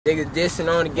Niggas dissing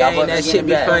on the game, that shit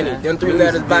be funny. Them 3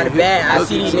 letters by the bag, I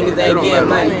see these niggas ain't getting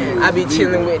money. I be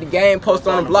chillin' with the game, post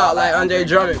on the block like Andre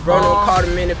Drummond. Bro don't call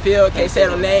him in the field, can't say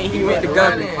no name, he went to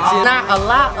gunning. Not a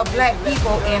lot of black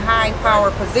people in high power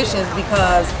positions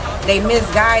because they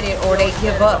misguided or they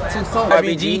give up too soon.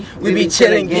 RBG, we be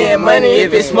chillin', getting money.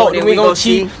 If it's smoke, then we gon'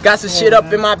 cheat. Got some shit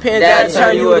up in my pants, that'll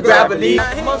turn you a gravelly.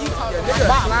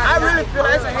 I really feel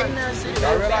that's a hating ass city.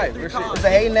 It's a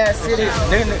hating ass city.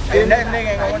 And that nigga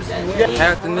ain't gonna understand.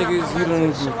 Half the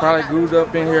niggas you probably grew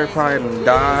up in here probably done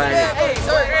died. Hey, take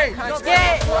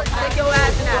your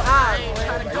ass in that high.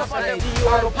 Trying to jump on that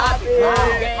video, pop it.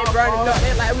 Game burning up,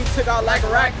 it like we took out like a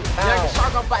rocket. Y'all get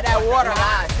shark up by that water.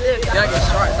 Y'all get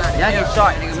sharks out there. Y'all get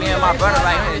shark, nigga. Me and my brother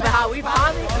right here. How we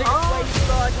popping?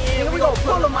 Nigga, we gon'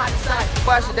 pull them out the side.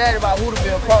 Watch your daddy about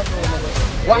Hooterville crossroad, nigga.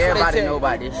 Everybody know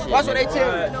about this shit. Watch what they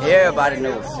tell you. Everybody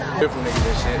knows. Different niggas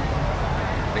and shit.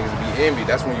 Niggas be envy.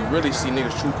 That's when you really see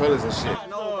niggas' true colors and shit.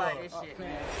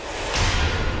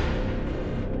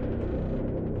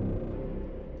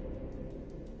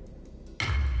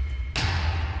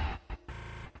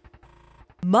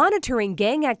 Monitoring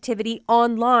gang activity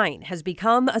online has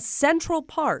become a central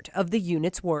part of the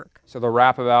unit's work. So they'll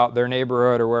rap about their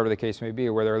neighborhood or wherever the case may be,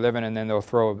 where they're living, and then they'll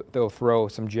throw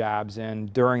some jabs in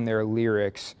during their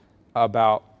lyrics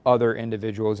about other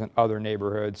individuals in other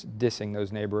neighborhoods, dissing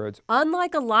those neighborhoods.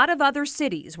 Unlike a lot of other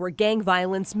cities where gang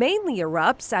violence mainly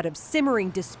erupts out of simmering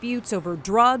disputes over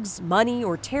drugs, money,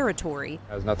 or territory.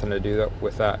 It has nothing to do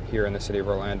with that here in the city of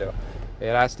Orlando.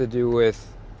 It has to do with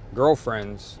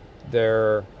girlfriends.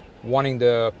 They're wanting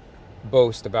to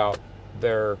boast about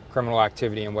their criminal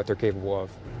activity and what they're capable of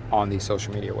on these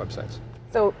social media websites.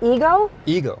 So ego?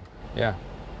 Ego, yeah,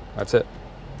 that's it.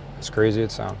 As crazy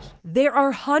as it sounds. There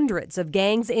are hundreds of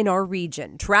gangs in our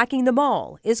region. Tracking them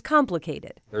all is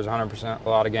complicated. There's 100% a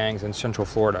lot of gangs in Central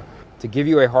Florida. To give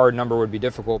you a hard number would be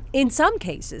difficult. In some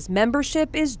cases,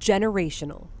 membership is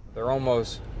generational. They're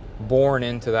almost born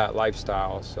into that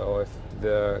lifestyle. So if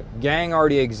the gang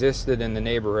already existed in the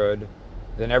neighborhood,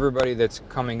 then everybody that's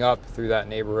coming up through that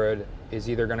neighborhood is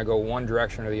either going to go one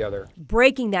direction or the other.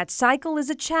 Breaking that cycle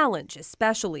is a challenge,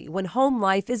 especially when home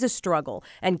life is a struggle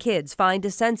and kids find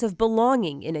a sense of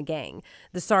belonging in a gang.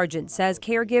 The sergeant says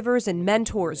caregivers and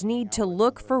mentors need to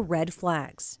look for red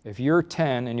flags. If you're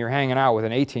 10 and you're hanging out with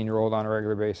an 18-year-old on a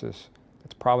regular basis,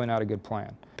 that's probably not a good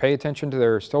plan. Pay attention to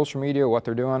their social media, what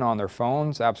they're doing on their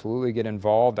phones. Absolutely get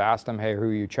involved. Ask them, hey, who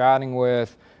are you chatting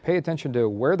with? Pay attention to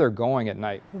where they're going at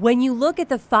night. When you look at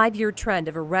the 5-year trend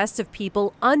of arrests of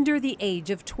people under the age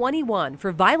of 21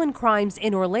 for violent crimes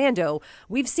in Orlando,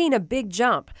 we've seen a big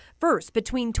jump. First,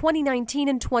 between 2019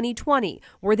 and 2020,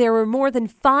 where there were more than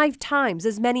 5 times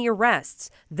as many arrests.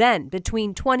 Then,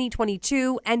 between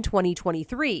 2022 and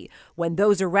 2023, when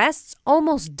those arrests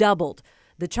almost doubled.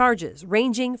 The charges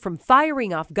ranging from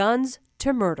firing off guns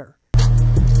to murder.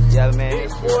 Yeah, man,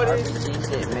 this shit, RPG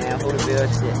shit, man, Hooterville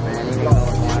shit, man. You know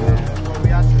what's going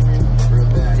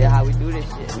on. Yeah, how we do this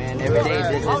shit, man. Every day,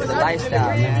 this is a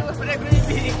lifestyle, man.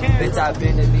 Bitch, I've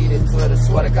been deleted Twitter.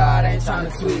 Swear to God, I ain't trying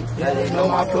to tweet. Yeah, they know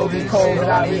my flow be cold, but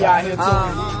I be out here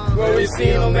too. Where we see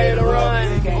them made a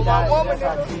run. Can't die, this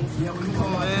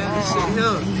shit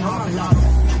here.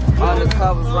 All the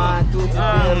covers run through the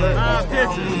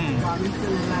pictures.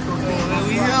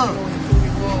 We here.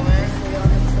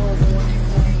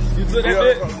 You took that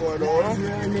bit?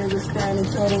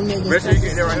 Make sure you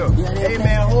get there right here. Hey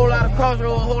man, a whole lot of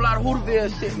crossroad, a whole lot of Hooterville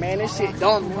shit, man. This shit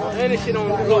dumb. Man, this shit don't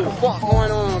know what the fuck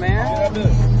going on, man.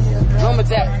 Number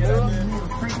that, dude.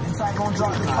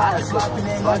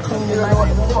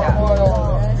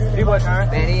 Man,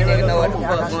 these niggas know what the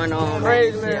fuck going on,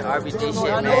 man. RBG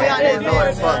shit, man. They know what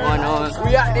the fuck going on.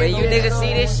 When you niggas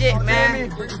see this shit, man,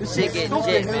 this shit get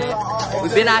legit, man. We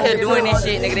been out here doing this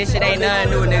shit, nigga. This shit ain't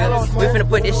nothing new, nigga. We finna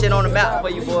put this shit on the map for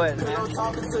you boys, man.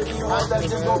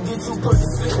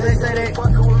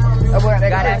 That boy got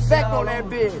that effect on that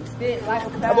bitch.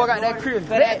 That boy got that crib.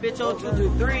 That bitch on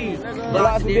 223.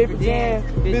 Lots of different jams.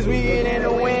 Bitch, we in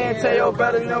the wind. Tell your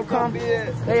brother no come.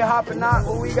 They hopping out,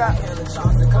 but we got.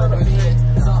 I'm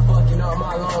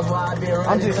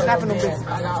just snapping them bitches.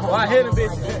 Well, I hear them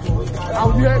bitches.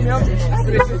 Oh, you heard me? I'm just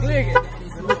snapping them bitches.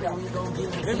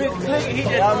 Them bitches clicking. He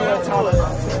just taller.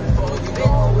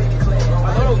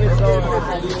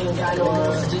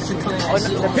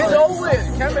 The bitch over with.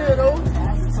 Camera here though.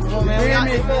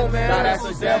 Man, that's a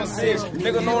 7-6.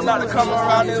 Nigga know not to come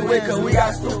around this way cause we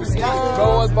got stupid skins.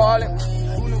 Goals ballin'.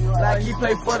 like he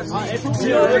play for the team.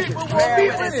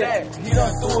 He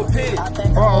done threw a pit.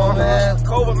 Oh man,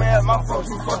 COVID man, my folks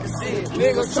too fucking sick.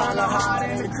 Niggas tryna hide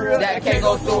in the crib that can't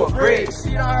go through a brick.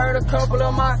 She done heard a couple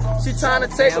of my, she tryna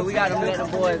take we gotta let the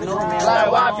boys know, man. like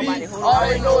YB, all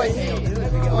they know is him.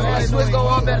 When that switch go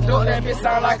on, better do that bitch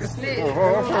sound like a snitch. I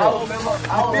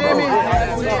feel me?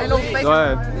 Ain't no fake. Go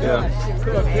ahead. Yeah.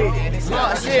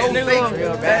 Shit, nigga.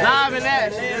 Live in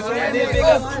that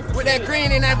shit. With that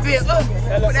green in that bitch.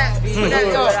 With that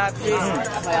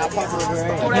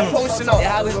potion up.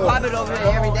 Yeah, how we pop it over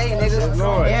there every day,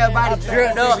 nigga. Everybody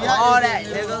drilled up, all that,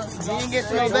 nigga. You ain't get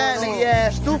to no bad nigga, yeah,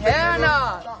 stupid. Hell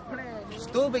nah.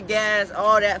 Stupid gas,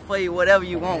 all that for you, whatever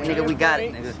you want, nigga, we got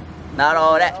it, nigga. Not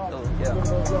all that, though, yeah.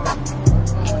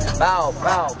 Bow,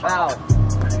 bow, bow.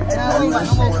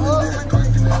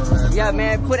 Yeah,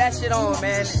 man, put that shit on,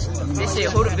 man. This shit,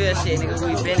 Hooterville shit, nigga.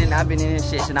 We been in, I've been in this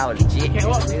shit since I was legit.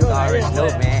 Niggas already know,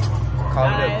 man. Call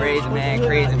me the crazy man,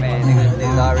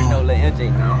 Niggas already know Lil MJ,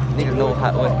 man. Niggas know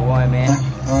what's going, man.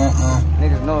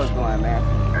 Niggas know what's going, man.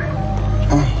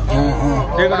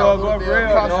 Nigga know what's going for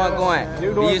real. Know what's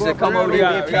going. We used to come over here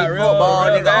and play football,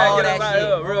 nigga, all that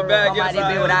shit. Real bad, Somebody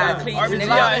been with our cleats,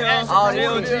 nigga. All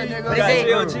this shit. But they say,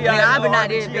 nigga, I've been out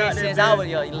this bitch since I was a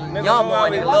young boy,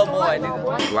 nigga, little boy,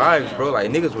 nigga. Lives, bro. Like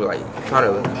niggas were like trying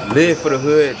to live for the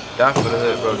hood, die for the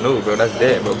hood, bro. No, bro, that's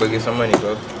dead, bro. Go get some money,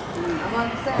 bro.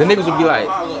 The niggas would be like,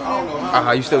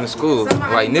 ah, you still in school?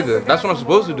 Like, nigga, that's what I'm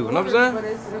supposed to do. You know what I'm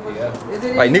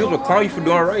saying? Like, niggas would clown you for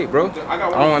doing right, bro. I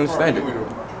don't understand it.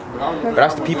 But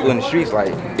that's the people in the streets,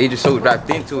 like, they just so wrapped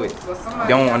into it. They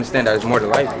don't understand that it's more to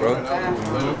life, bro.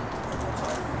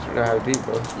 That's really how it be,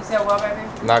 bro. You said what,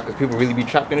 baby? Nah, because people really be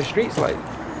trapped in the streets, like,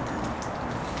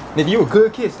 nigga, you a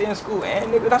good kid, stay in school,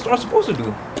 and nigga, that's what I'm supposed to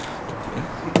do.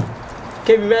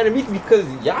 Can't be mad at me because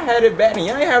y'all had it bad and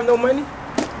y'all ain't have no money.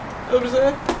 You know what I'm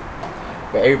saying?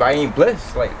 But everybody ain't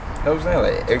blessed, like, you know what I'm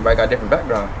saying? Like, everybody got different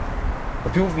background.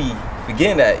 But people be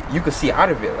forgetting that you can see out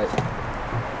of it, like,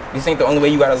 this ain't the only way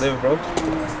you gotta live, bro.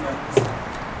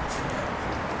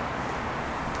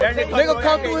 Nigga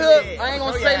come through here, I ain't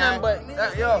gonna say nothing, but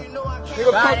yo,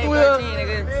 nigga come through here.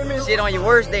 Nigga, shit on your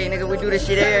worst day, nigga. We do this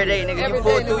shit every day, nigga. You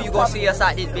pull through, you gonna see us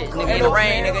out this bitch, nigga. In the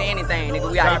rain, nigga, anything,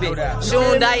 nigga. We out this bitch.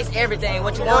 Shooting dice, everything.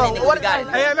 What you want, nigga, we got it.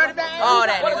 All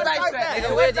that, nigga.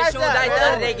 Nigga, we're just shooting dice the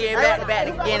other day, getting back to back,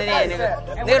 nigga, getting it in,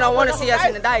 nigga. Nigga don't wanna see us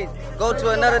in the dice. Go to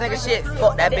another nigga shit,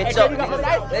 fuck that bitch up, nigga.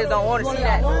 Niggas don't wanna see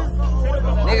that.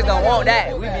 Niggas don't want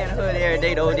that. We be in the hood every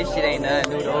day, though. This shit ain't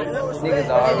nothing new, though. Niggas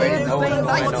already know what's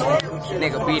going on.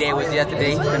 Nigga B-Day was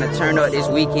yesterday. Gonna turn up this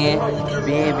weekend.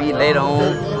 B&B later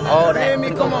on. All that.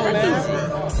 Come on,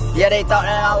 man. Yeah, they thought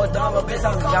that I was dumb, but bitch,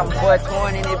 I'm young boy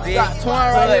torn in it, bitch.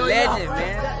 Hood legend,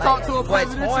 man. Talk to a boy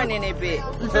torn in it, bitch.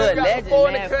 Hood legend,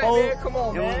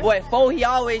 man. Boy, Fo, he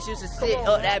always used to sit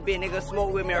up that bitch, nigga,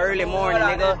 smoke with me early morning,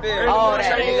 nigga. All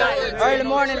that, nigga. Early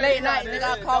morning, late night, nigga,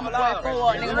 I call my boy Fo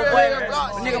up,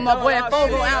 nigga. My boy Fo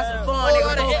gon' answer the phone,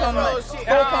 nigga.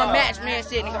 Fo come match me and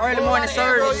shit, nigga. Early morning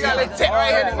service, shit.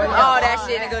 All that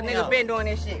shit, nigga. Nigga been doing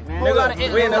this shit, man.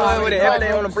 Nigga, we in the hood with it every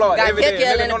day on the block. Got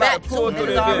Kill in the back, too.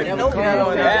 Niggas already know.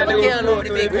 Kill over the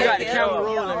big we got the camera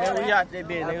rolling, man. We out there,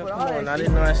 bitch, nigga. Come on, I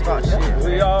didn't know that start shit.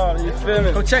 We all, you feel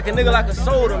me? Go check a nigga like a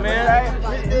soda, man.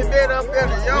 They been up in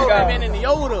the Yoda. We got been in the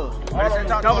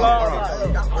Yoda. Double R.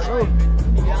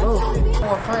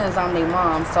 More friends, I'm their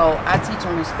mom, so I teach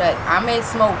them respect. I may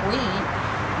smoke weed,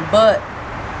 but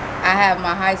I have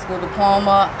my high school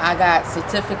diploma, I got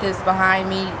certificates behind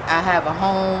me, I have a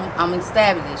home, I'm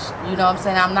established. You know what I'm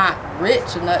saying? I'm not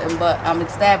rich or nothing, but I'm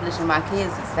established and my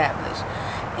kids established.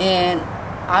 And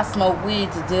I smoke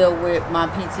weed to deal with my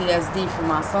PTSD from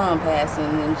my son passing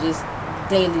and just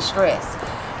daily stress.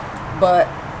 But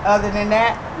other than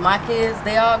that, my kids,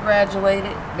 they all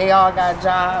graduated, they all got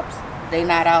jobs, they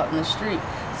not out in the street.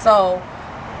 So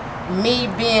me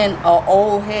being an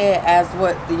old head, as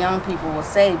what the young people will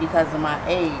say because of my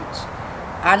age,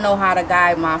 I know how to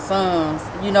guide my sons.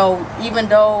 You know, even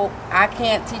though I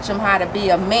can't teach them how to be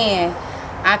a man,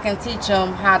 I can teach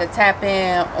them how to tap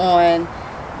in on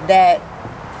that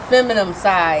feminine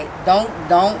side. Don't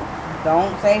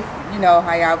say, you know,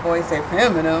 how y'all boys say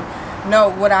feminine. No,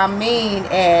 what I mean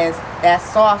is that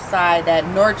soft side, that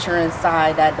nurturing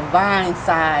side, that divine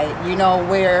side, you know,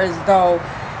 whereas though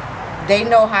they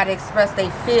know how to express their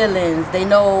feelings, they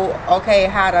know, okay,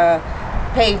 how to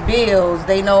pay bills,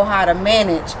 they know how to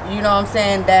manage, you know what I'm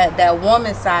saying, that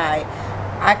woman side.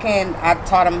 I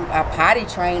taught them, I potty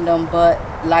trained them, but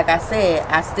like I said,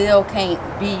 I still can't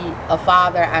be a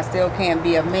father, I still can't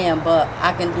be a man, but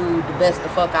I can do the best the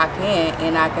fuck I can,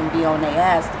 and I can be on their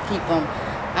ass to keep them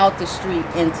out the street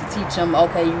and to teach them,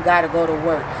 okay, you gotta go to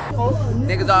work.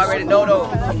 Niggas already know though.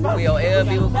 We on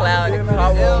LB with Cloud,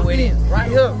 niggas with it. Right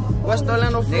here. West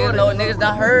Orlando, Florida. Niggas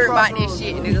done heard about this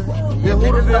shit, niggas.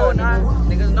 Niggas know now.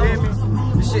 Niggas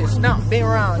know. This shit snap, been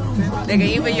around. Nigga,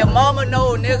 even your mama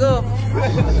know, nigga.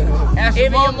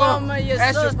 Even your mama, your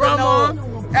sister know.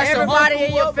 Everybody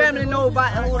in your family know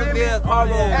about Hooterville,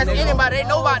 Carlo. Ask anybody, they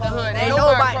know about the hood. They know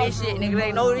about this shit, nigga.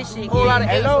 They know this shit. Whole lot of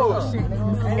intro shit.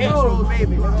 Intro,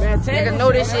 baby. Niggas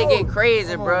know this shit get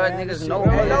crazy, bro. Niggas know.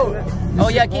 Oh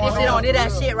yeah, get this shit on. Did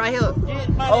that shit right here.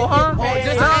 Oh huh?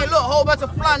 Just hey, look, whole bunch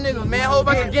of fly niggas, man. Whole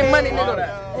bunch of get money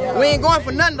niggas. We ain't going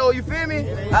for nothing though. You feel me? We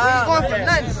ain't going for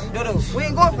nothing. We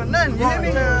ain't going for nothing. You hear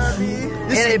me?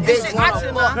 This shit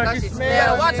action,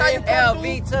 man. Watch how you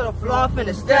LB to the floor for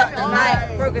the step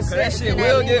tonight. That shit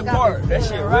will get part. That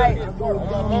shit right.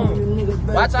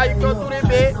 Watch how you go through this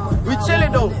bit. We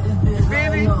chillin' though. You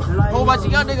feel me? Whole bunch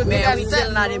of young niggas. Man, we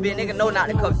chillin' out this bitch. Nigga know not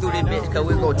to come through this bitch, cause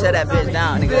we gon' tear that bitch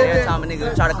down. Nigga, every time a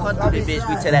nigga try to come through this bitch,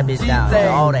 we tear that bitch down.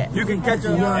 All that. You can catch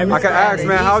him. I can ask,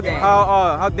 man,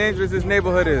 how dangerous this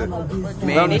neighborhood is?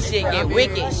 Man, this shit get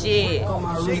wicked, shit.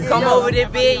 You come over this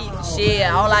bitch, shit.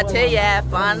 All I tell you, have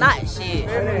fun night, shit.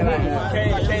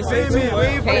 Can't say me. We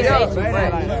ain't Can't say too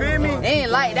much. much. You feel me? It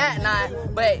ain't like that, nah.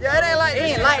 But Yeah, it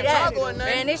ain't like that.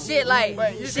 Man, this shit like,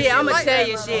 shit, I'ma tell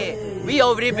you shit. We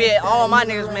over this bitch, all my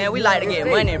niggas, man, we like to get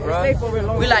money,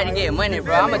 bro. We like to get money,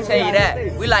 bro. I'ma tell you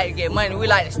that. We like to get money. We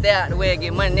like to stay out the way and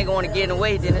get money. Nigga wanna get in the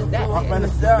way, then it's that.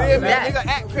 Nigga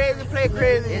act crazy, play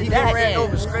crazy. He get ran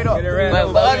over straight up. But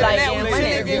we like getting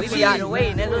money. We be out the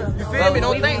way, nigga. You feel me?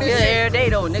 Don't think this shit every day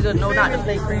though. Niggas know not to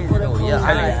play crazy though. Yeah,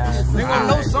 alright. Nigga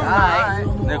know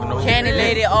something. Nigga know. Candy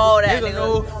lady, all that,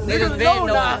 nigga. Niggas been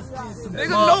know.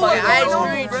 Motherfucking ice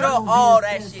cream truck, all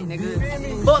that shit,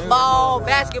 nigga. Football,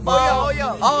 basketball,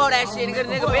 all that shit, nigga.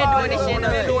 Nigga been doing this shit,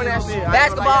 nigga.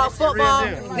 Basketball, football,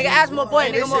 nigga. Ask my boy,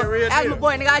 nigga. Ask my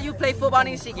boy, nigga. How you play football?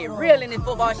 Nigga, shit get real in this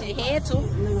football shit. He into.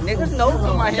 Niggas know.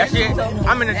 That shit.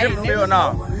 I'm in a different field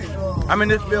now. I'm in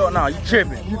this field now. You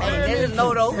tripping? Hey, niggas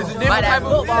know though. It's a different type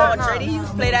of football. field now. Trady used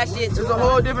to play that shit too. It's a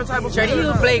whole different type of Trady field.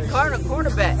 used to play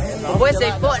cornerback. My boy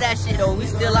say fuck that shit though. We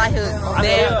still out here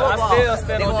playing football. I still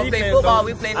stand they on wanna defense. play football. Though.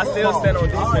 We play I football. still stand on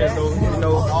defense though. You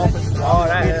know, all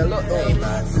that. Yeah, look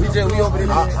though. We over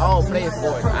there. All playing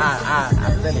for it.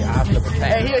 I tell you, I flip a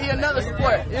pack. Hey, here another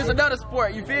sport. It's another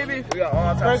sport. You feel me? We got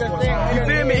all types of sports. You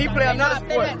feel me? He play another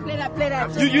sport. Play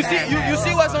that. You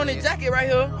see what's on his jacket right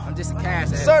here? I'm just a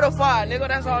cash ass. Certified, nigga.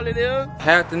 That's all it is.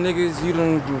 Half the niggas you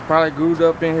done probably grew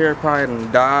up in here, probably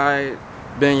done died,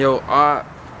 been your art,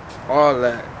 all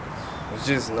that. It's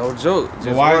just no joke. Just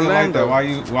But why is it like Orlando. that?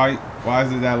 Why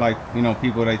is it that like, you know,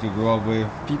 people that you grew up with?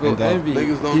 People envy.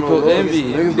 Niggas don't People know envy.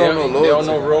 Niggas don't know loyalty. They don't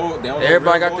know road.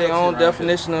 Everybody got their own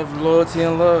definition of loyalty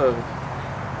and love.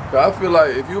 I feel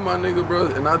like if you my nigga, bro,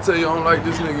 and I tell you I don't like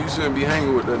this nigga, you shouldn't be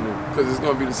hanging with that nigga. Cause it's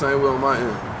gonna be the same way on my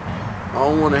end. I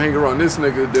don't wanna hang around this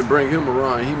nigga, then bring him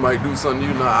around. He might do something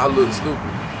you know, I look stupid.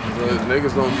 So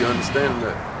niggas don't be understanding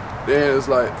that. Then it's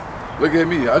like, look at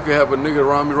me, I could have a nigga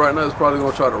around me right now that's probably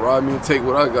gonna try to rob me and take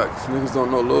what I got. Cause niggas don't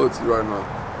know loyalty right now.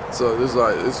 So it's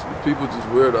like, people just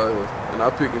weird out here. And I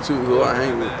pick and choose who I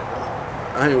hang with.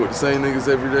 I hang with the same niggas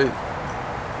every day.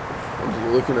 I'm just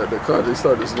looking at the car, they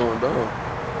started slowing down.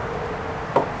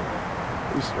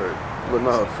 We straight. But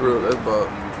nah, for real, that's about,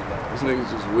 this nigga's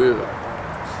just weird.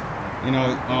 You know,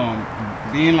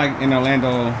 being like in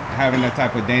Orlando, having that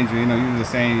type of danger, you know, you were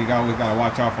saying you always gotta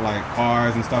watch out for like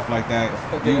cars and stuff like that.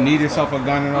 Do you need yourself a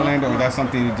gun in Orlando, or that's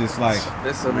something you just like?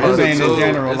 It's I'm saying in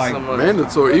general, like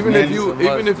mandatory. Even if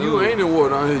you ain't in war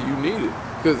down here, you need it.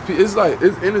 Cause it's like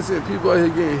it's innocent people out here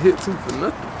getting hit too for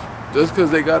nothing. Just cause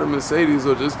they got a Mercedes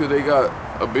or just cause they got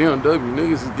a BMW,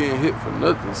 niggas is getting hit for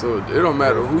nothing. So it don't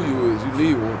matter who you is, you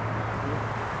need one.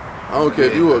 I don't care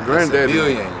if you a granddaddy.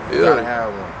 You gotta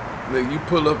have one. Nigga,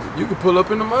 you can pull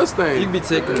up in the Mustang. You be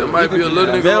taking There might be a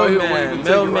little nigga right here where you can take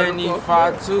it right Mailman need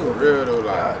across. 5 too. Real though,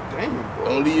 like, Damn, bro.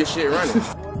 don't leave your shit running.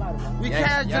 We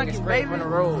cash junkies, baby. From the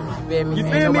road. You You feel feel me?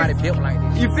 me? Ain't nobody built like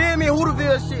this. You feel me?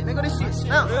 Hooterville shit, nigga. This shit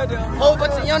snap. Whole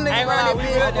bunch of young niggas around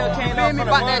here. You feel me?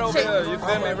 About that chick. You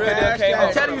feel me? Real deal came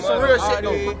I'm telling you some real shit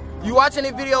though. You watching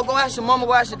this video, go ask your mama,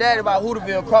 go ask your daddy about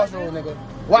Hooterville Crossroads, nigga.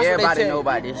 Watch Everybody what they know tell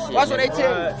about this shit. you. Watch what they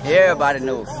tell you. Everybody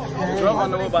know. Mama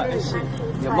know about this shit.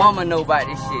 Your mama know about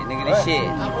this shit, nigga. This shit.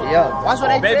 Yeah. Watch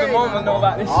what they tell you. mama know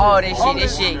about this All this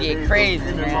shit get crazy,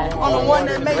 man. I'm the one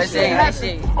that makes Let's shit say that happen.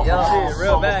 shit. Yeah.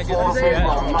 real bad. Get this shit out.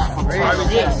 Real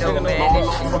shit though, man. This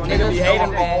shit. Niggas be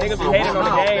hating, niggas be hating on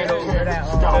the game though.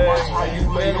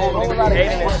 Niggas be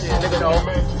hating this shit, niggas know.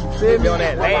 feel me? On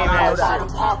that lame ass shit.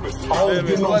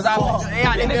 Because they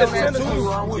out there niggas man too.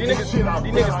 These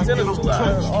niggas tellers too out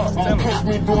here.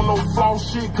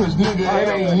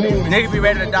 Niggas be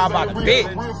ready to die about the bit.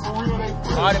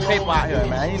 All the paper out here,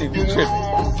 man. You niggas be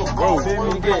tripping. Bro,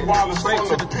 feel me? Get straight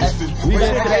to the test. We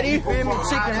get that, you feel me?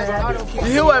 Chicken, man. You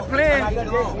hear what I'm playing?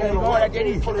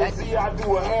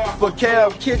 For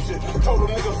Kev Kitchen.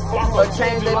 But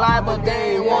change their life, but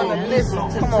they ain't wanna listen.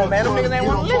 Come on, man. Them niggas ain't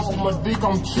wanna listen.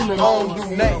 I don't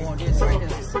do nothing.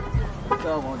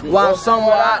 While I'm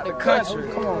somewhere out the country.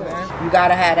 Come on, man. You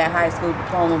gotta have that high school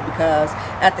diploma because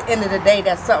at the end of the day,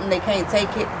 that's something they can't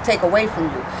take away from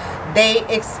you. They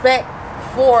expect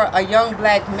for a young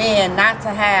black man not to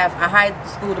have a high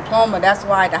school diploma. That's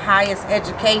why the highest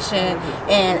education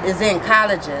is in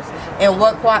colleges. And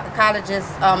what colleges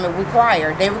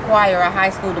require? They require a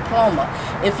high school diploma.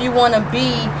 If you want to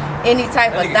be any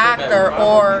type of doctor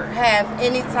or have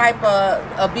any type of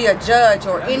be a judge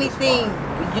or anything,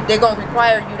 they're going to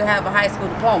require you to have a high school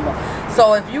diploma.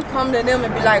 So if you come to them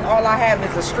and be like, all I have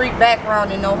is a street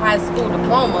background and no high school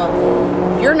diploma,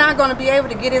 you're not going to be able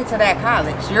to get into that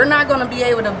college. You're not going to be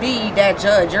able to be that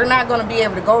judge. You're not going to be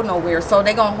able to go nowhere. So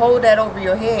they're going to hold that over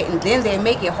your head, and then they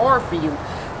make it hard for you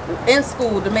in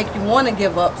school to make you want to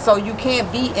give up. So you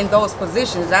can't be in those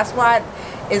positions. That's why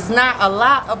it's not a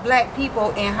lot of black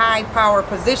people in high power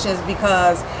positions,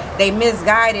 because they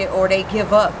misguided or they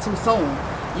give up too soon.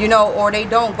 You know, or they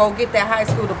don't go get that high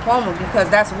school diploma, because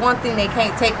that's one thing they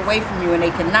can't take away from you, and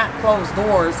they cannot close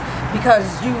doors because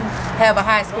you have a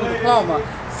high school diploma.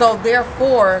 So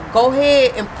therefore, go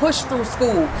ahead and push through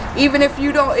school. Even if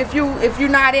you don't, if you're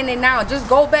not in it now, just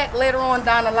go back later on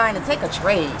down the line and take a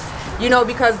trade. You know,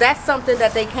 because that's something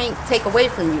that they can't take away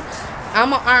from you.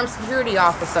 I'm an armed security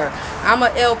officer. I'm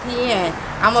an LPN.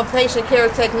 I'm a patient care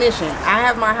technician. I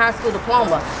have my high school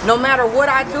diploma. No matter what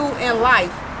I do in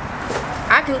life,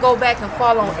 I can go back and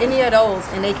fall on any of those,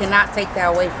 and they cannot take that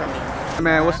away from me.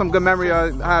 Man, what's some good memory you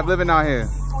have living out here?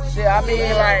 Shit, I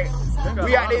mean, like,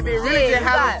 we out there being really just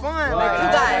having fun.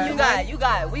 You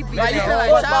got it. We be like, you feel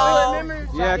like childhood memories?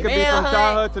 Yeah, it could be from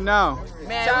childhood to now.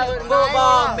 Man,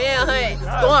 football, manhunt,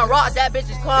 throwing rocks at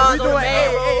bitches' cars on the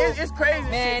main. It's crazy.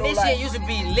 Man, this shit used to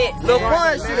be lit. Little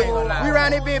fun shit. We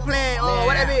around there been playing,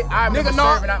 whatever. Nigga know.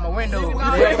 Out my window.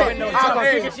 Nah,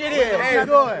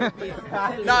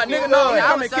 nigga know.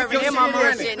 I was serving in my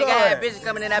mom shit. Nigga had bitches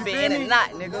coming in that bitch in and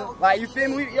not, nigga. Like, you feel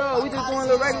me? We just doing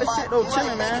little regular shit though,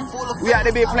 chilling, man. We out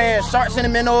there been playing sharks in the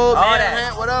minnow,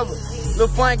 manhunt, whatever.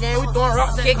 Little fun game, we throwing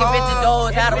rocks in kicking bitches'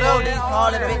 doors out of police,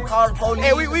 call the police.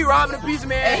 Hey, we robbing a pizza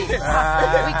man. We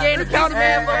getting the pizza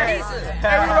man for pizza.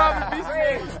 Hey, we robbing a pizza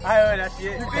man. I heard that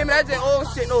shit. You feel me? That's just old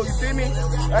shit though, you feel me?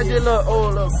 That's just little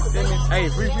old little, feel me? Hey,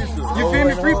 free pizza. You feel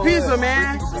me? Free pizza,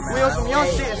 man. We on some young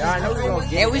shit.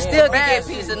 And we still can get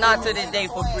pizza not to this day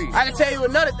for free. I can tell you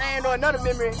another thing though, another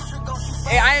memory.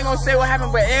 Hey, I ain't gonna say what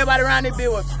happened, but everybody around this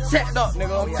bitch was checked up,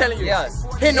 nigga. I'm telling you. Yes.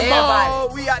 Hitting the ball,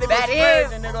 we out there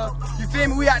with nigga. You feel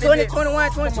me? We out there.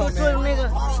 21, 22,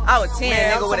 nigga. I was 10,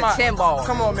 nigga, with a 10 ball.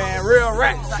 Come on, man. Real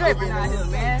rap. Tripping out here,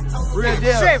 man. Real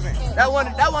deal. Tripping. That one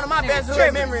of my best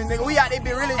hood memories, nigga. We out there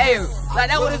be really. Hey, like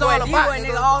that what it's all about,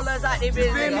 nigga. All us out there be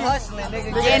hustling,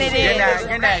 nigga. Getting it in.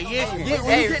 Get that.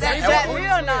 Hey, black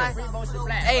bill now.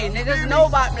 Hey, niggas know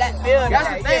about black bill. That's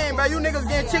the thing, bro. You niggas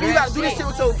getting chicken. You gotta do this shit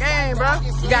with your game, bro.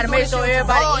 You gotta make sure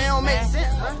everybody eat, it don't make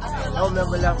sense, bro.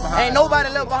 Nobody left behind. Ain't nobody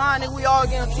left behind, nigga. We all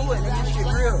getting to it, nigga. This shit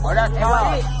real. Oh, that's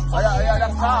Ty. Oh,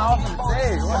 that's Ty off the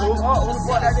stage.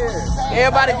 What that is?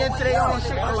 Everybody getting to their own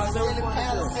shit. That's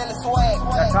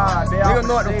Ty. Nigga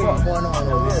know what the fuck going on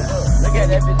over here. Look at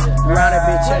that bitch. We around that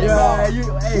bitch.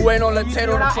 Who ain't on the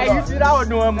tato to pull up? You see that I was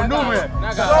doing maneuvering.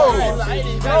 I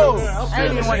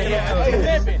ain't even want to get to it.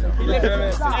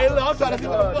 Hey, look, I'm trying to see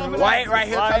what the fuck. White right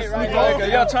here trying to sneak over.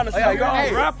 Y'all trying to see you're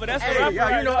a rapper. That's a rapper. You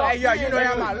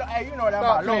know that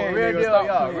my low. Real deal,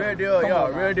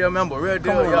 y'all. Real deal member. Real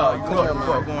deal, y'all. You know what the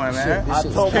fuck going, man. I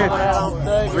told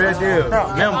my real deal.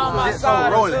 Member. It's so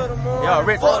rolling. Y'all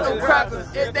rich. Fuck them crackers.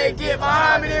 If they get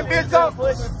behind me, then bitch, I'm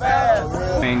pushing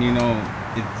fast. And you know,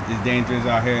 it's dangerous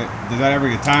out here. Does that ever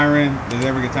get tiring? Does it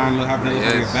ever get tiring having to look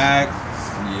at your back?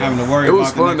 Having to worry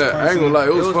about the next person? I ain't gonna lie,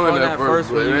 it was fun at first,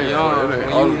 but it ain't all the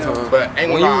time. But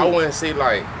ain't gonna lie, I wouldn't say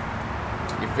like,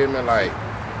 you feel me, like,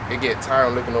 it get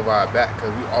tiring looking over our back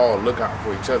because we all look out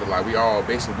for each other. Like, we all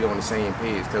basically be on the same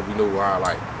page because we know how,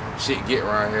 like, shit get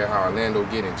around here, how Orlando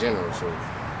get in general. So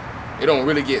it don't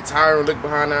really get tiring look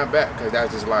behind our back because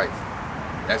that's just like,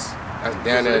 that's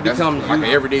down there, that's like an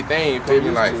everyday thing, you feel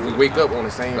me? Like, we wake up on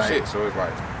the same shit, so it's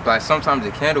like sometimes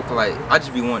it can do, cause like I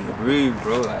just be wanting to breathe,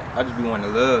 bro. Like I just be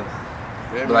wanting to love.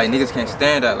 But like niggas can't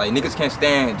stand that. Like niggas can't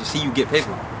stand to see you get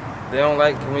paper. They don't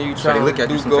like when you try look to at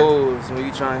you do goals, when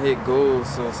you try to hit goals.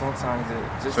 So sometimes it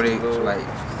just so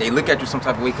they look at you some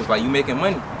type of way because like you making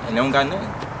money and they don't got nothing.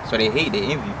 So they hate, they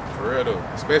envy you. For real though,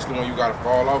 especially when you gotta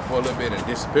fall off for a little bit and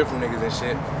disappear from niggas and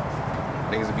shit.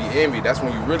 Niggas will be envied. That's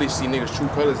when you really see niggas' true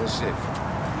colors and shit.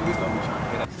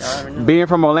 Being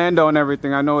from Orlando and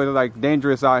everything, I know it's like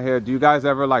dangerous out here. Do you guys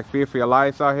ever like fear for your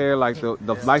lives out here, like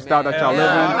the lifestyle that y'all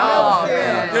live in? No,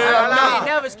 man.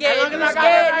 Never scared. If you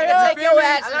scared, you can take your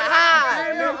ass in the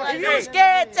high. If you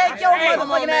scared, take your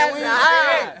motherfucking ass in the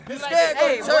high. You scared, go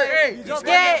to church. You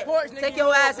scared, take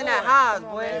your ass in that house,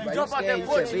 boy. You jump out that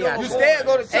porch. You scared,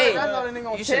 go to church. Hey,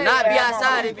 you should not be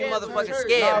outside if you motherfucking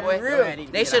scared, boy.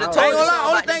 They should have told you something.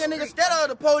 Only thing a nigga scared of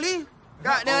the police.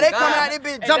 Goddamn, they coming out this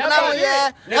bitch jumping out on your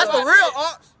ass. That's the real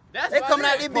ops. They coming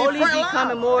out this bitch front line. Police be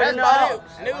coming more than the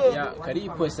ops. Yeah, cause these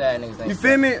pussy ass niggas. You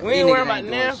feel me? We ain't worried about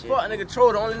nothing. Fuck nigga,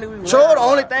 troll the only nigga we worry Troll the about.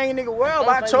 only thing nigga worry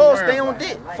about. Troll stay on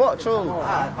dick. Fuck troll.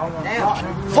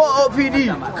 Fuck OPD.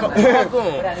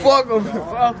 Fuck them.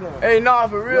 Hey, nah,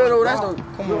 for real though, that's the,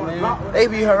 come on, man. They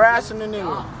be harassing the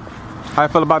nigga. How you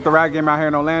feel about the rap game out here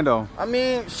in Orlando? I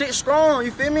mean, shit strong,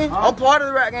 you feel me? I'm part of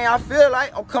the rap game. I feel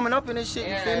like I'm coming up in this shit,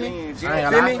 you feel me? You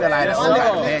feel me?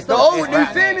 The old, you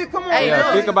feel me? Come on,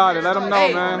 Yeah, speak about it. Let them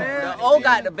know, man. The old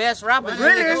got the best rappers.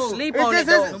 Really? Niggas sleep on it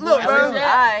though. Look, bro.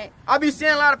 Alright. I be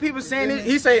seeing a lot of people saying this.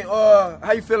 He say,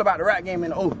 how you feel about the rap game in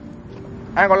the O?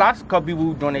 I ain't gonna lie, a couple people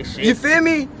who doing that shit. You feel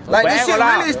me? Like this shit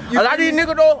really is, a lot of these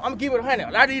niggas though, I'm gonna keep it 100.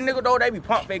 A lot of these niggas though, they be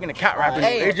pump faking the cat rappers.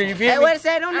 Hey, You feel me? what it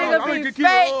say? Them niggas be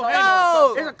fake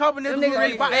though. There's a couple Them niggas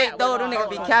niggas be fake though. Them niggas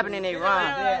be capping in their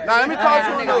rhyme. Now let me talk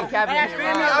to you though. Them niggas be capping in You their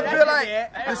feel me? rhyme. I feel like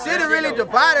the city really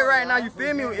divided right now. You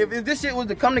feel me? If this shit was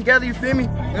to come together, you feel me?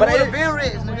 But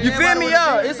you feel me?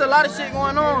 Yeah, it's a lot of shit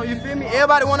going on. You feel me?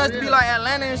 Everybody want us to be like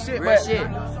Atlanta and shit, but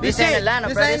This ain't Atlanta,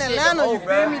 this bro. ain't Atlanta. You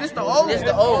feel me? This the old. This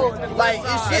the old. Like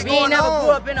it's shit If you ain't going never on.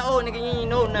 grew up in the old, nigga, you ain't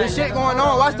know nothing. This shit going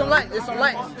on. Watch them lights. There's some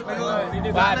lights. Oh,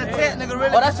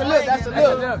 that's a look. That's a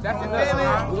look.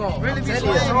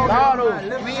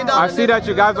 I see that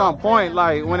you guys are on point,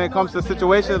 like when it comes to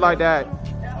situations like that.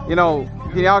 You know,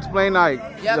 can y'all explain like?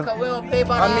 Yeah, cause we don't pay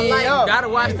by our life. Yeah. Gotta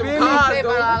watch them We cars pay though.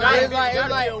 by our life. It's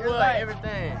like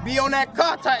Everything. be on that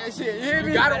car type of shit. You hear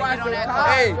me? Gotta watch them cars.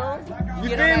 Hey, you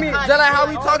feel me? Just like how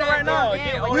we talking right now.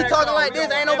 We talking like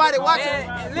this. Ain't nobody watching.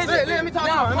 Listen, Let me talk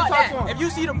to him. Let me talk to him. If you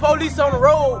see the police on the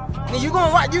road, Then you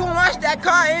gonna watch that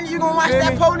car and you gonna watch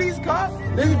that police car.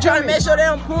 Then you trying to make sure they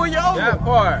don't pull you over. that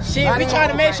part. Shit, we trying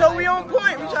to make sure we on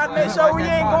point. We trying to make sure we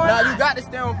ain't going. Nah, you got to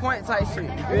stay on point type shit.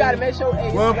 You gotta make sure.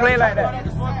 Hey, we don't play like that.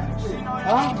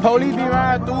 Police be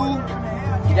riding through.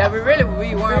 Yeah, we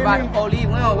worry about the police.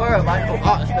 We don't worry about the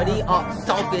ops, but these ops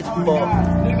talk as fuck.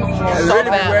 Really be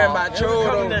worrying about you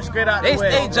though. They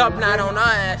stay jumping out on our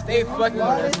ass. They fucking with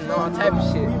us and all type of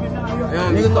shit. They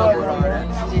don't be fucking with all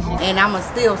that. And I'ma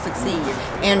still succeed.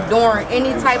 And during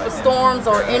any type of storms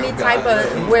or any type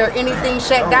of where anything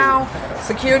shut down,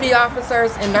 security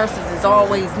officers and nurses is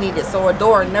always needed. So a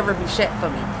door never be shut for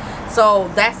me. So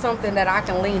that's something that I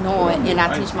can lean on, and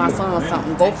I teach my son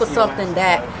something. Go for something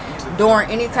that during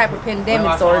any type of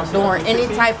pandemics or during any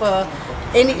type of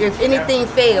if anything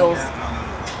fails,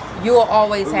 you'll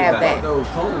always have that. So,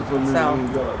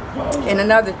 and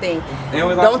another thing,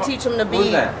 don't teach them to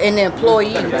be an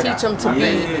employee, teach them to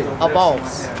be a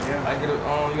boss.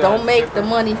 Don't make the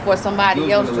money for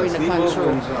somebody else during the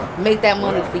country. Make that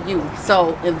money for you.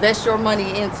 So invest your money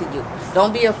into you.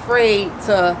 Don't be afraid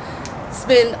to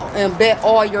spend and bet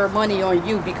all your money on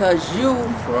you, because you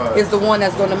is the one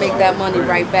that's going to make that money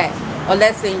right back.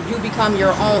 Unless you become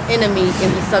your own enemy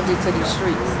and be subject to these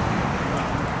streets.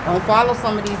 Don't follow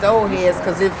some of these old heads,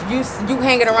 because if you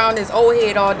hanging around this old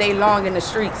head all day long in the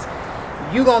streets,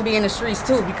 you gonna be in the streets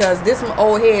too, because this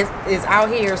old head is out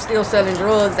here still selling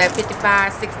drugs at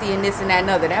 55, 60 and this and that and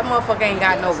other. That motherfucker ain't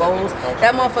got no goals.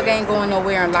 That motherfucker ain't going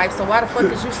nowhere in life. So why the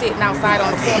fuck is you sitting outside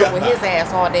on the corner with his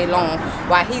ass all day long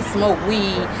while he smoke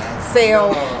weed,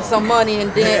 sell some money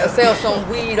and then sell some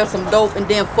weed or some dope and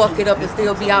then fuck it up and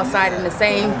still be outside in the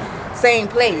same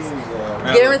place?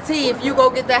 Guarantee if you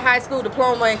go get that high school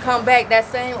diploma and come back, that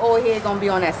same old head gonna be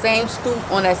on that same stoop,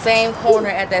 on that same corner,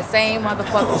 at that same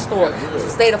motherfucking store. So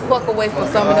stay the fuck away from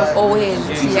some of them old heads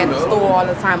you see at the store all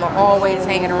the time, are always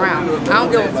hanging around. I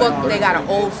don't give a fuck if they got an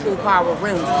old school car with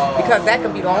rims, because that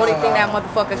could be the only thing that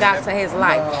motherfucker got to his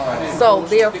life. So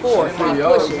therefore, keep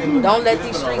pushing. Don't let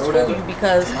these streets fool you,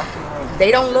 because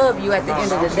they don't love you at the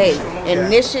end of the day.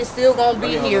 And this shit still gonna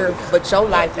be here, but your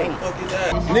life ain't.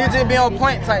 Niggas just be on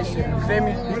point type shit. You feel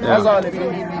me? That's all it is.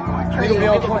 Nigga be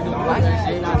on point.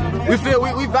 We feel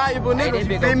we valuable niggas,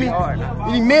 you feel me?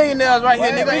 We need millionaires right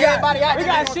here, nigga. Everybody out there. We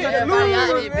got shit to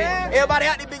lose, man. Everybody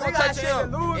out there be gonna touch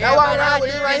him. That's why I'm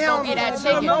with you right here.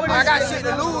 I got shit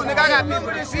to lose, nigga. I got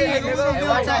people to feed, nigga.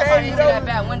 Watch out, see that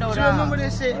back window down. Remember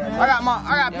this shit. I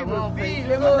got people to feed,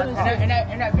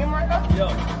 nigga. And that beam right there?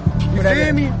 You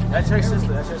feel me? That's your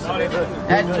sister. That's your sister.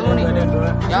 That's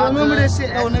Dooney. Y'all remember this shit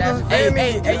though, nigga?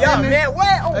 Hey, y'all, man,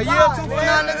 what? A year 2 from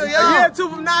now, nigga, y'all. A year 2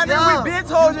 from now, nigga, we been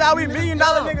told y'all we $1 million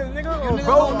niggas, nigga.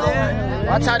 Bro, man.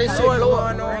 Watch how this shit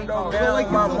going on, though,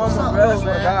 man. My mama,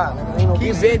 bro.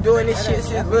 He's been doing this shit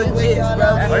since little jits,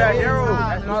 bro. That's Daryl.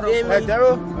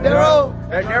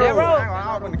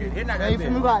 You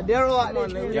feel me about Daryl out there?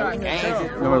 You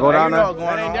wanna go down there?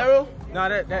 That ain't Daryl? No,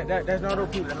 that's not those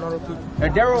people. That's not those people.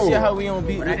 That Daryl. See how we don't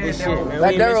beat this shit, man.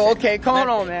 That Daryl, okay, come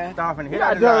on, man. Stop and hit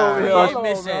that Daryl. We ain't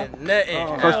missing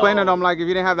nothing. So explain to them, like, if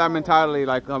you didn't have that mentality,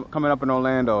 like, coming up in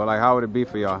Orlando, like, how would it be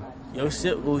for y'all? Your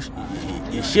ship goes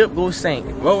sink.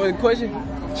 What was the question?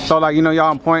 So, like, you know, y'all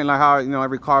on point, like how, you know,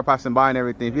 every car passing by and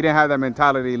everything. If you didn't have that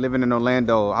mentality living in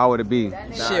Orlando, how would it be?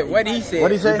 Shit, what did he say?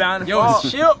 What he say? Your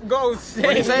ship goes sink.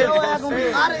 What he say? Yo, I'm gonna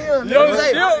be out of here. Your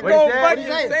ship goes fucking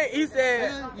say?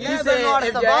 sink. He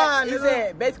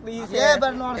said, basically, he said,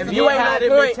 yeah,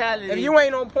 if you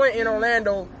ain't on point in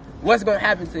Orlando, what's gonna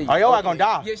happen to you? Oh, y'all gonna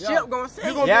die. Your ship gonna sink.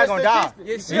 You gonna die.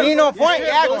 You ain't on point,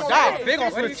 y'all gonna die. They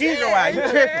gonna strategize your ass. You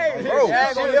tripping, bro.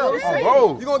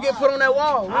 Bro. You gonna get put on that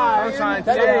wall. I'm trying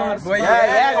to tell you. Boy,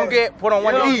 y'all gonna get put on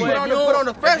one of these. Put on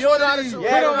the fresh one. Y'all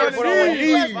gonna get put on one of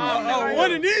these.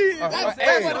 One of these.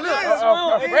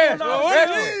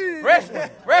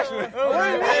 Freshman.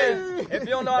 If you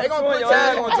don't know how to swim, your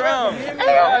ass gonna drown.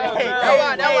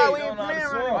 That's why we ain't playing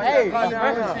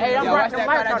right. Hey, I'm right. I'm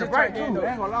right. I'm right, too.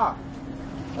 Ain't gonna lie.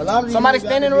 Somebody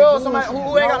stand in the road. Somebody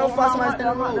who ain't got no fire. Somebody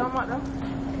stand in the road.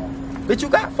 Bitch, you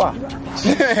got fire.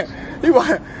 You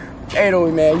want? Hey, though,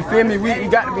 man. You feel me? We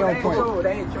got to be on point.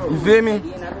 You feel me?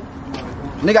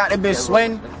 Nigga out there been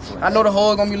sweating. I know the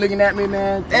whole gonna be looking at me,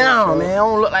 man. Damn, man. I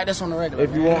don't look like this on the regular.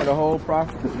 If you want the whole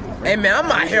profit. Hey, man,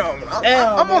 I'm out here.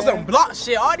 I'm on some block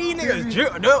shit. All these niggas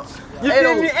dripped up. You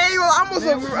feel me? I'm on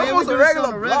some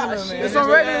regular block shit. It's some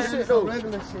regular shit, though.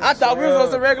 I thought we was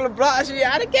on some regular block shit.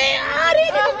 I done came out.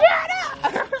 These niggas dripped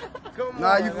up.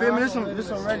 Nah, you feel me? This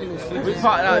some regular shit. We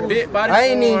popped out bit by the I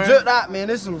ain't even dripped out, man.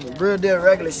 This some real deal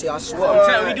regular shit. I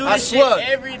swear. We do this shit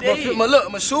every day. But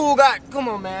look, my shoe got. Come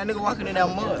on, man. Nigga walking in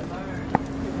that mud.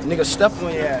 Nigga step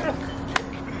on your ass.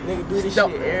 Nigga do this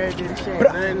shit every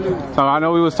day. So I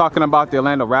know we was talking about the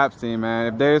Orlando rap scene,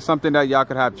 man. If there's something that y'all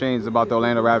could have changed about the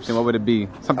Orlando rap scene, what would it be?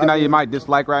 Something that you might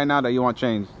dislike right now that you want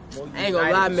changed? I ain't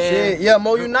gonna lie, man. Shit, yeah,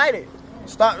 more united.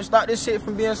 Stop this shit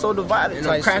from being so divided. And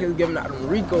them crackers giving out them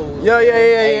Ricos.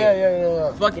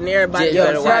 Yeah. Fucking everybody.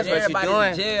 Yo, watch what everybody you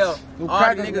in jail.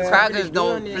 All the niggas crackers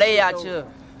don't play out here.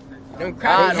 Them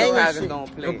crackers don't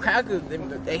play. Them crackers,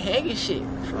 they hanging shit.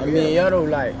 I mean, y'all though,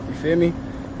 like, you feel me?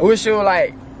 I wish you were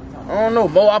like, I don't know,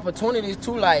 more opportunities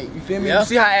too, like, you feel me? Yeah. You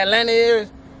see how Atlanta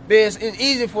is? It's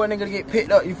easy for a nigga to get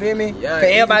picked up, you feel me? Yeah, cause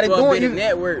everybody doing it.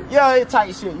 Network. Yeah, it's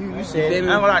tight shit. You said it.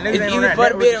 It's easy for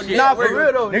the bit on the Nah, network. for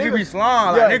real though. Niggas be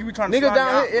slime, like niggas be trying to niggas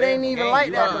down here, it ain't even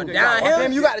like that. Down here,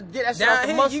 you gotta get that shit off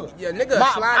the muscle.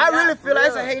 I really feel like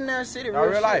it's a hating ass city.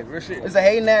 Real life, real shit. It's a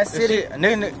hating ass city. And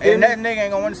that nigga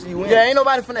ain't gonna want to see you win. Yeah, ain't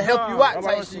nobody finna help you out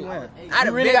type shit. I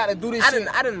really gotta do this shit.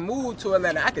 I done moved to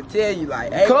Atlanta. I can tell you,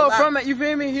 like, come from it, you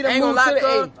feel me? He done moved to the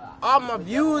A. All my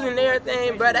views and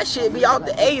everything, bro, that shit be out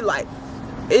the A, like.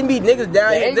 It be niggas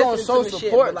down here. They gonna show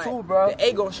support too, bro.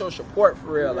 They gonna show support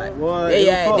for real, like. They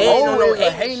ain't no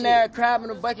hating that crab in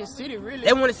the bucket city, really.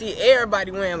 They want to see everybody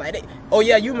win, like. Oh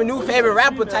yeah, you my new favorite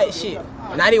rapper type shit.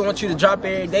 And I didn't want you to drop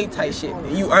every day type shit.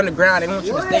 You underground. They want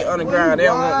you to stay underground. They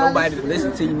don't want nobody to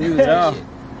listen to your music and shit.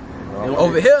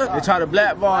 Over here, they try to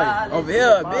blackball you. Over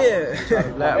here,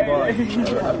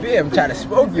 I'm trying to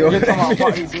smoke you.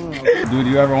 Do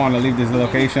you ever want to leave this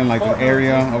location, like the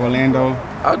area of Orlando?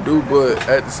 I do, but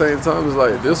at the same time, it's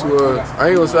like this was. I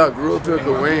ain't gonna say I grew up here,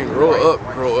 cause we ain't grow up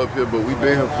here, but we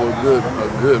been here for a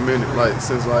good minute, like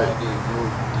since like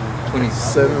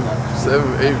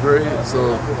 7th, 8th grade.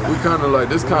 So we kind of like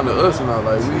this, kind of us now.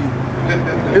 Like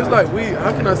it's like we.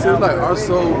 How can I say? It's like our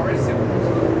soul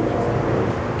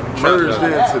merged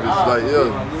into this, like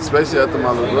yeah, especially after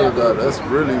my little brother died. That's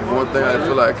really one thing I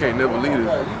feel like I can't never leave it.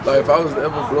 Like if I was to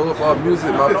ever blow up our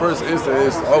music, my first instinct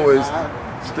is always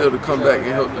still to come back and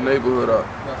help the neighborhood out.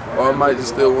 Or I might just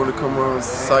still want to come around,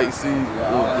 sightsee,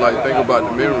 like think about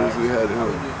the memories we had in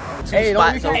here. Hey,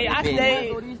 I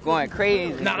stayed going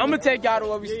crazy. Nah, I'm gonna take y'all to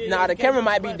where we. Nah, the camera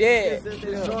might be dead.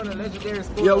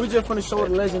 Yo, we just finna show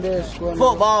the legendary squad.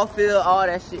 Football field, all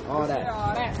that shit. All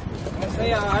that.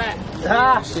 Say all that.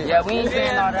 Ah, shit. Yeah, we ain't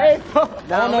saying all that. I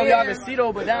don't know if y'all can see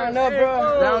though, but down there,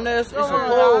 bro. Down there, it's a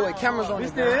pole with cameras on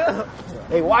it.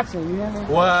 They watching, you hear me?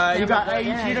 What? You got, hey,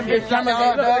 you see them big cameras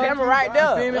on the camera right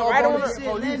there. Right on the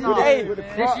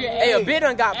Hey, a bit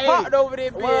done got popped over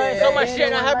there, bitch. So much shit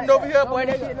done happened over here, boy.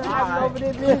 That shit done happened over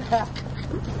there, bitch.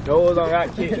 Those don't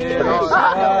got kicked in.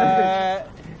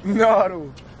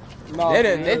 No,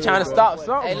 they trying to stop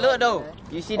something. Hey, look though.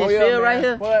 You see this field right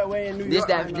here? This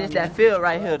that field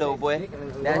right here though, boy.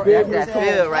 That's that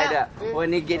field right there.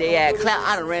 When they get their ass clapped,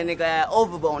 I done ran nigga ass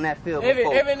overboard on that field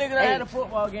before. Every nigga that had a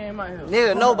football game out here.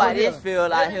 Nigga, nobody this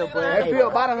field out here, boy. That field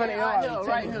about 100 yards.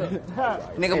 Right here.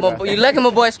 Nigga, you lucky my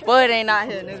boy Spud ain't out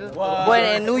here, nigga. Boy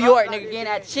in New York, nigga, getting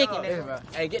that chicken, nigga.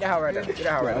 Hey, get the house right there. Get the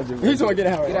house right there. He's gonna get the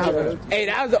house right there. Hey,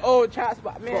 that was an old chop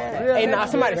spot, man. Hey, nah,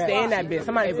 somebody stay in that bitch.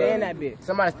 Somebody stay in that bitch.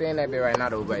 Somebody stay in that bit right now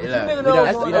though, but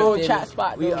That's the old chop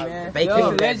spot, though, man.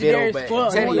 Bacon that bit, but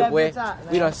I'm telling you, boy,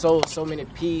 we done sold so many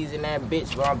peas in that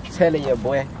bitch, bro. I'm telling you,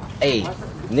 boy. Hey,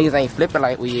 niggas ain't flipping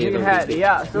like we is. Hey,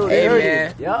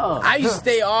 man. I used to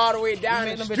stay all the way down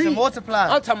the street. Multiply.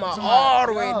 I'm talking about all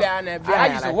the way down that bitch.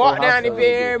 I used to walk down the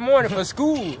bed every morning for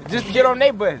school just to get on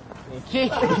their bus. I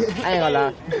ain't gonna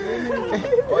lie.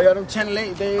 Oh, yo, them channel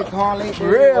 8, they corn late. For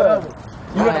real.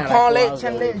 You got the pawn late,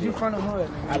 channel 8, you from the hood,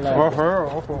 man. I love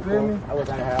it. Feel me? I was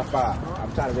out here at 5.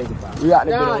 I'm trying to make it 5. We out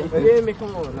there, you feel me?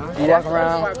 Come on, now. You walk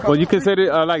around. Well, you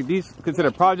consider like these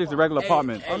consider projects or regular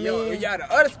apartments? I mean, yeah,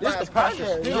 the other spots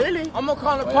projects. Really? I'm gonna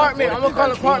call an apartment. I'm gonna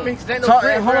call an apartment because ain't no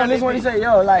bricks. Hold on, this one he say,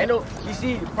 yo, like. You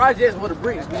see, projects where the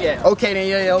bricks be at. Okay, then,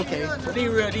 yeah, okay. So these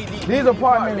real, these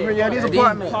apartments, yeah, these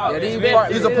apartments. Yeah, these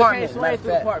apartments.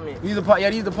 These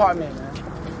apartments,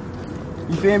 man.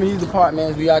 You feel me? These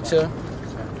apartments, we out here.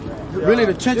 Really,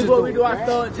 the trenches. This is what we do our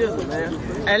thug chisel, man.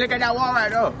 Hey, look at that wall right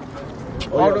there. I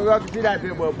don't know if y'all can see that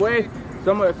bit, but boy,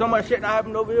 so much shit that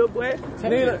happened over here, boy.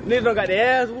 Niggas done got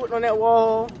their ass whooped on that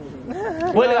wall.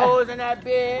 Bullet holes in that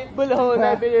bed.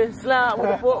 Slide with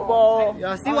the football.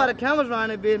 Y'all see why the cameras around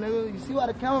that bit, nigga? You see why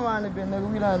the camera around that bit, nigga?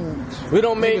 We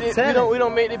don't make it. We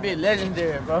don't make it bit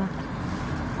legendary, bro.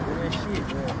 Real shit,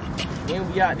 man.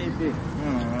 When we out this bit.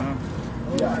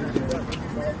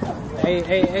 Hey,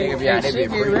 shit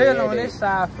get real on this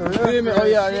side for real. Oh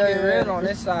yeah, real on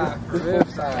this side for real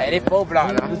side. Hey, this 4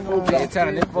 block now. They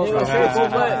telling this 4 block. Tell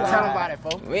them about it,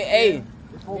 folks. Hey.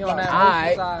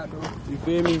 Alright. You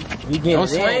feel me? We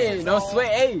getting Don't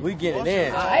sweat, hey. We getting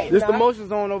in. This the motion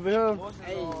zone over here.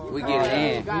 We get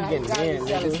it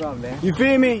in. You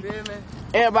feel me?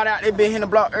 Everybody out there been hitting the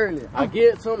block earlier. I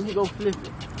get something, he go flip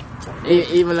it.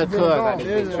 Even the cuz got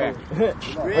this big traffic.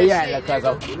 Where you at, little cuz? I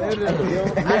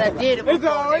done did it before.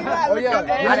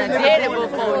 I done did it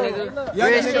before, nigga.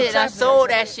 Real shit, I sold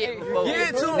that shit before. Get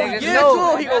it to him, Niggas get it know. to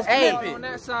him, he gon' flip it. On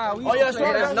that side,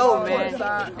 niggas know, man.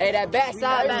 Hey, that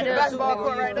backside back there, too, nigga,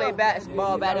 we used to play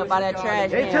basketball back there by that trash,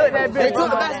 They man. took that bitch. They took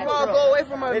the basketball goal away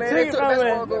from us, man. They took the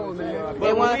basketball goal, man.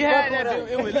 But when we had that,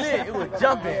 it was lit. It was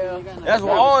jumping. That's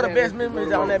what all the best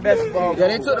memories on that basketball. Yeah,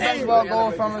 they took the basketball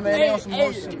goal from us, man. They on some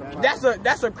more shit, man.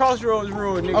 That's a crossroads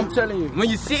rule, nigga. I'm telling you. When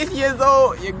you're 6 years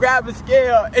old, you grab a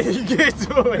scale and you get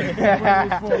to it.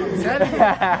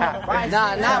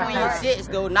 Nah, not when you're 6,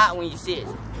 though. Not when you're 6.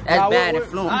 That's bad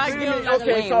influence. We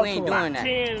ain't doing that.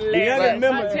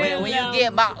 When you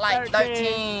get about like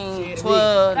 13,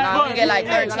 12, nah, you get like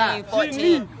 13,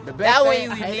 14, that way you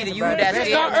need to use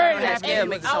that scale,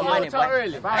 make some money,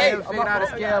 boy. If I ever figured out a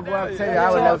scale, boy, I'm telling you,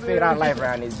 I would never figure out life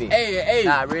around this bitch. Hey.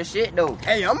 Nah, real shit, though.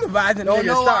 Hey, I'm advising niggas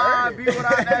to start early.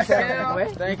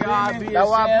 Thank God, that's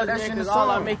why I put that shit in the song.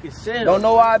 All I make is shit. Don't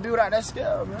know why I do without that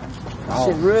scale, man.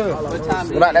 Shit real.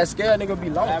 Without that scale, nigga be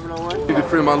long. I need to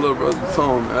free my little brother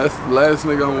Tone. That's the last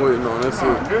nigga I'm waiting on. That's it.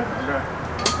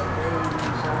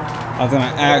 I was gonna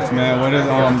ask, man, what does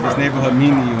this neighborhood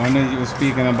mean to you? I know you were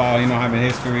speaking about, having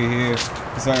history here,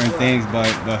 certain things,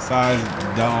 but besides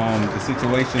the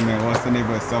situation, man, what's the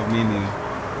neighborhood itself mean to you?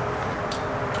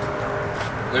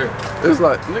 It's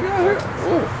like, nigga, out here,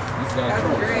 what?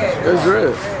 It's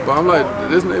dread. But I'm like,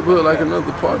 this neighborhood like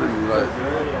another part of me. Like,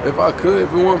 if I could,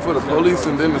 if it weren't for the police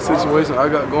and then the situation I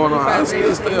got going on, I'd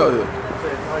still stay out here.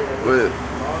 But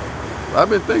I've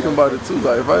been thinking about it too.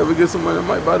 Like, if I ever get some money, I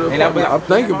might buy the apartment. I'm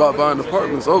thinking about buying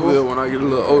apartments over here when I get a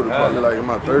little older, probably like in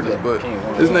my 30s. But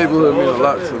this neighborhood means a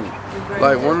lot to me.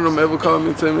 Like, one of them ever called me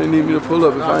and tell me they need me to pull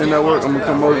up. If I ain't at work, I'm gonna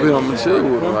come over here. I'm gonna chill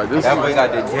with them. Like this. That boy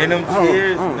got the denim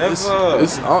tears.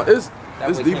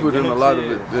 It's deeper than a lot of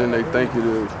it than they think it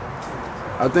is.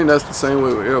 I think that's the same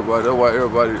way with everybody. That's why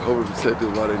everybody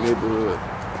overprotective about their neighborhood.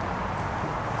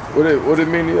 What it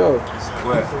mean to y'all?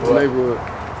 What neighborhood?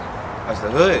 That's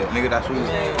the hood, nigga. That's who you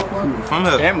from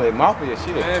here. Family, mafia,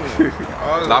 shit.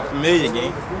 La Familia,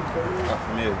 gang. La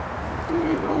Familia. I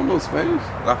don't know Spanish.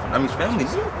 I mean, family,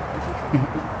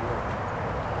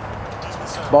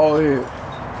 Bald head.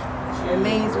 It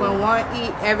means when one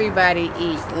eat, everybody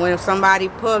eat. When somebody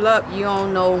pull up, you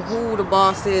don't know who the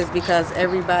boss is because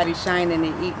everybody's shining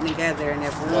and eating together. And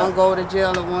if one go to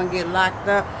jail or one get locked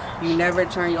up, you never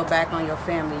turn your back on your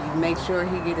family. You make sure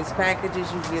he get his packages,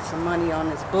 you get some money on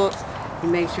his books, you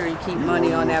make sure you keep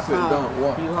money on that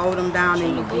phone. You hold them down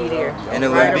and you be there. And it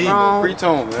right would be wrong, free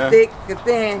tone, man. thick or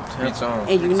thin. Free tone.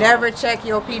 And you never check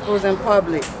your peoples in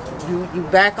public. You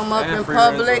back them up in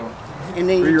public. And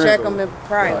then you check them in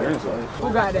private.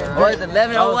 Who got that? Boys,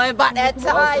 11:01 about that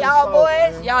time, y'all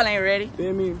boys. Y'all ain't ready.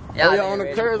 Feel me? Y'all on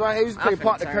the curves, right? They used to play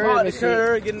pop the curve and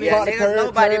shit. Yeah, niggas,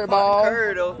 nobody pop the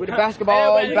curve though. With the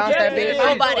basketball, you bounce that bitch.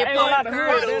 Nobody pop the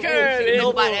curve though. You know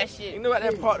about that shit. You know about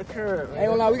that pop the curve. Ain't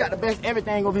gonna lie, we got the best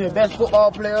everything over here. Best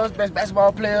football players, best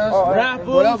basketball players,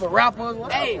 whatever, rappers.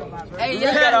 Hey,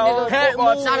 nigga,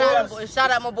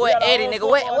 shout out my boy Eddie, nigga.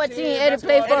 What team Eddie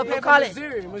play for college?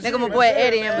 Nigga, my boy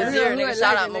Eddie in Missouri, nigga.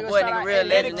 Shout out my boy, nigga, real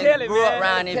legend, nigga. Grew up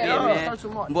around this bitch,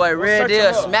 man. Boy, real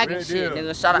deal, smacking shit,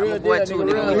 nigga. Shout out my boy too,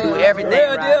 nigga. He do everything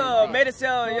Real right. deal, made it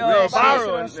sound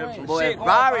viral. Boy,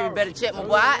 viral, you better check my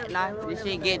boy out now. This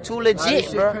shit get too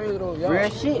legit, bro. Real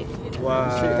shit. Wow.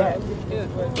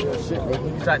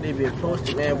 He's out there being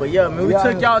posted, man. But yeah, man, we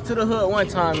took y'all to the hood one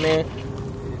time, man.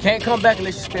 Can't come back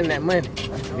unless you spend that money.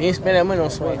 We ain't spend that money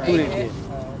on smoke through this bitch.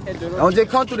 Don't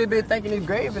just come through this bitch thinking it's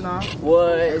gravy now.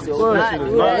 What?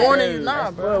 Warning you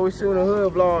now, bro. We shooting a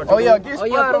hood vlog. Oh yeah, get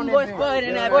Spud put on that boy bitch. Spud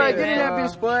in that Boy, bitch, get in that man.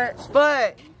 bitch, Spud.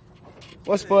 Spud,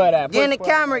 What's Spud at? get in the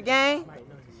camera, gang.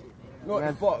 What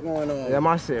the fuck going on? Yeah,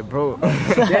 my shit broke.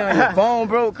 Damn, your phone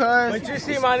broke, cuz. But you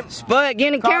see my Spud,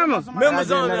 get in the camera.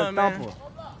 members on them, man.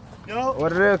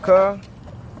 What it is, cuz?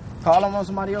 Call them on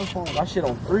somebody else's phone. My shit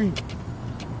on free.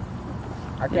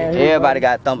 I can't hear Everybody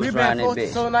got thumpers around this posted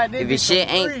so nice, bitch. this If your bitch shit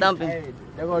for ain't free. thumping,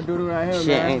 They're gonna do it right here, shit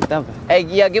man. ain't thumping. Hey,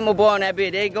 yeah, get my boy on that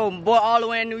bitch. There you go, my boy all the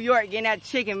way in New York getting that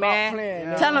chicken, man.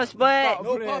 playing, Tell him, Spud.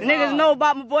 Niggas know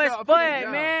about my boy Spud,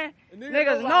 man.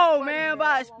 Niggas know, man,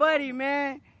 about Spuddy,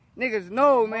 man. Niggas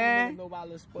know, man.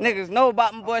 Niggas know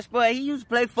about my boy Spud. He used to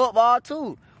play football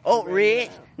too. Oak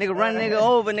Ridge, nigga run nigga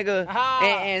over, nigga,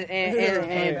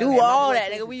 and do all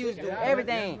that, nigga. We used to do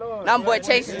everything. Now my boy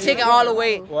chasing chicken all the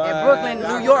way in Brooklyn,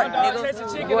 New York,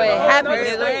 nigga. Boy happy,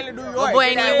 nigga. My boy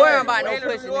ain't even worrying about no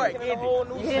pussy,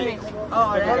 nigga. You hear me?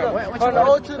 Oh, that. From the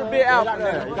old to the big out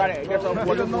now. You gotta get some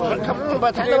boy. Come on,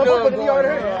 but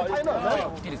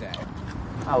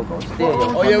I was gonna steal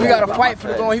your Oh yeah, we got a fight for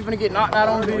the going. He finna get knocked out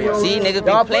on the video. See, niggas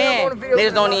be playing.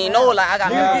 Niggas don't even know, like, I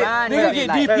got my Nigga get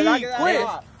DP quick.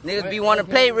 Niggas be wanting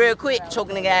to play real quick,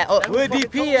 choking nigga ass up. Where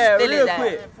DP at Steal his real ass.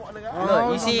 quick.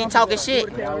 Look, you see he talking shit.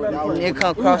 Nigga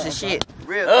come across the shit.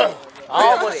 Real quick. I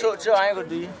almost choked you. I ain't gonna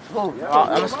do you.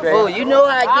 I'm straight. Oh, you know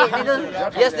how I get,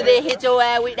 nigga. Yesterday hit your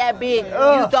ass with that big.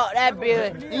 You thought that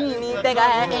big. You didn't even think I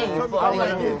had aim.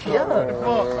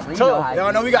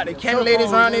 Y'all know we got the candy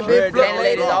ladies around this bitch. Candy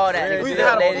ladies, all that. We used to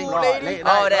have a food lady.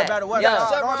 All that.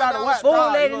 Yeah.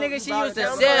 Food lady, nigga, she used to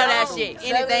sell that shit.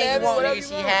 Anything you want, nigga,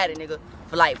 she had it, nigga.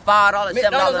 For like $5,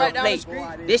 $7 a plate.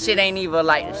 This shit ain't even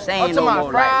like the same no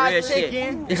more. Like real shit.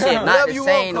 This shit not the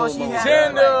same no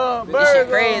more. This shit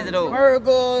crazy though.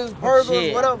 Burgers,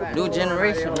 Shit. whatever. New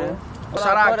generation, man.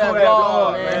 Shout out Kodak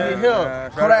Blood, man. He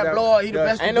here. Kodak Blood, he the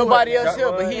best. Ain't nobody else here,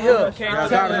 but he here. He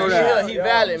here. He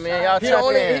valid, man. Y'all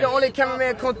tap in. He the only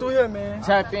cameraman come through here, man.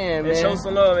 Tap in, man. Show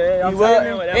some love,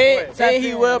 man.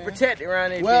 He well protected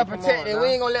around here. Well protected. We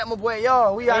ain't gonna let my boy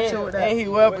y'all. We out here with that. And he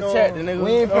well protected, nigga.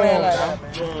 We ain't playing like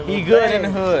that. He good in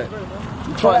the hood.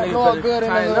 Kodak Blood good in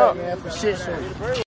the hood, man. For shit show.